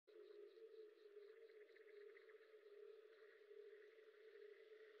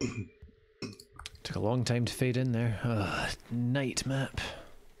Took a long time to fade in there. Ugh, night map.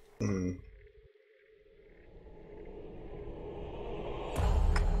 Hmm.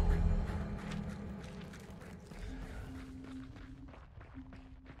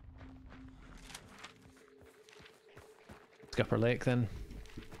 Upper Lake then.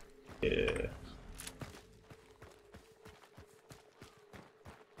 Yeah.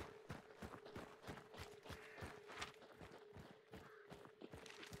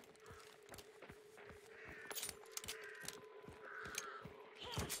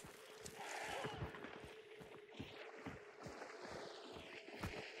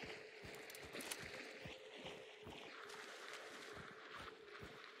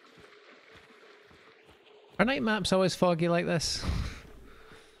 Are night maps always foggy like this?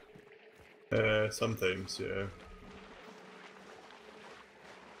 Sometimes, yeah.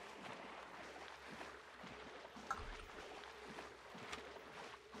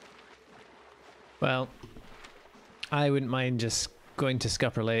 Well, I wouldn't mind just going to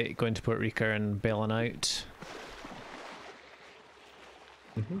Scupper Lake, going to Puerto Rico and bailing out.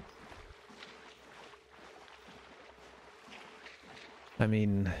 Mm-hmm. I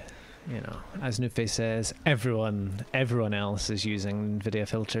mean, you know, as Nufe says, everyone else is using NVIDIA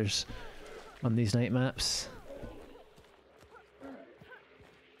filters on these night maps.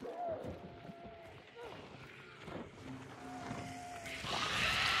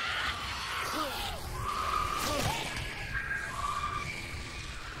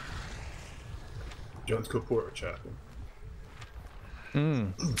 Do you want to go port or chapel?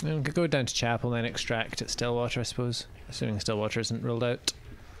 We could go down to Chapel and then extract at Stillwater, I suppose. Assuming Stillwater isn't ruled out.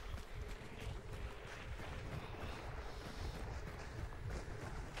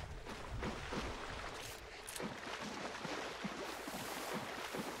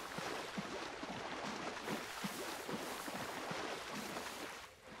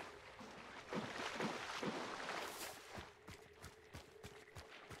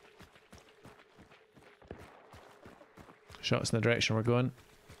 Shots in the direction we're going.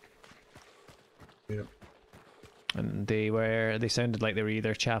 Yep. And they sounded like they were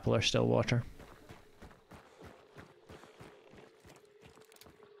either Chapel or Stillwater.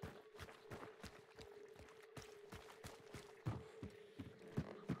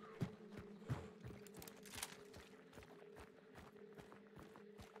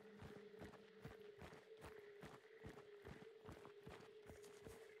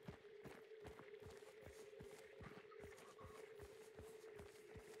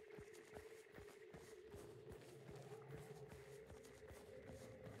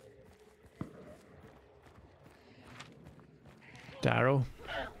 Darrow.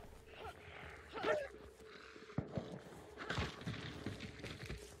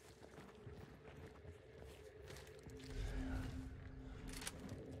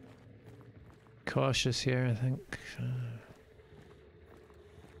 Cautious here, I think.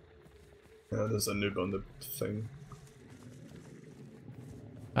 Yeah, there's a noob on the thing.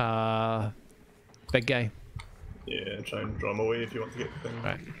 Big guy. Yeah, try and draw him away if you want to get the thing.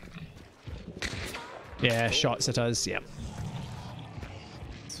 Right. Yeah, shots at us, yep.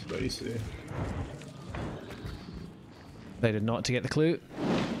 Spicy. They did not to get the clue.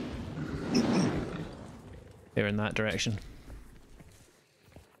 They were in that direction.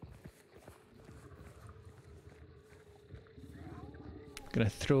 Gonna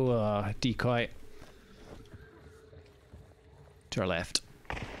throw a decoy to our left.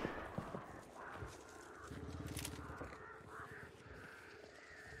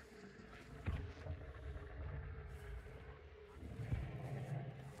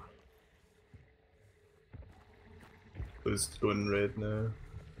 Who's going red now?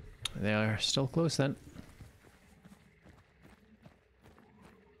 They are still close then.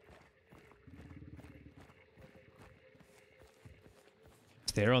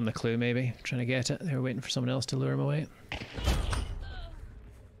 They're on the clue maybe, trying to get it. They were waiting for someone else to lure them away.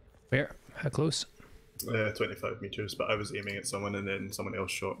 Where? How close? 25 meters, but I was aiming at someone and then someone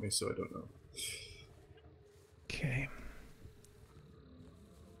else shot me, so I don't know. Okay.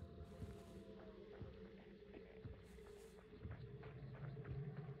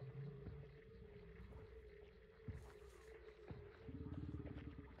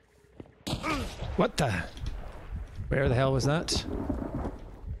 What the? Where the hell was that?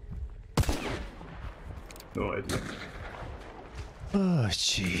 No idea. Oh,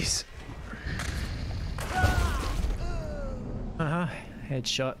 jeez.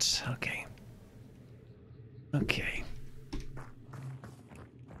 Headshot. Okay. Okay.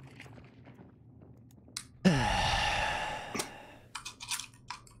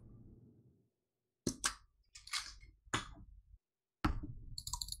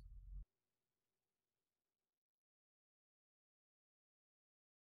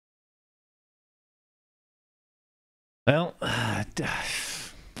 Well,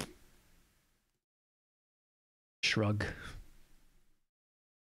 shrug.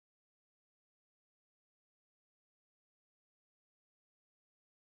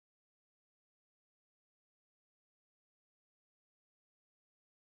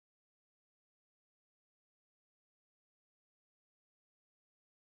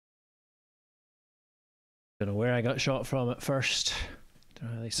 Don't know where I got shot from at first.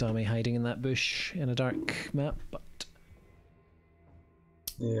 Don't know, they saw me hiding in that bush in a dark map, but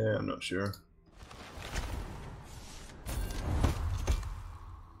Yeah, I'm not sure.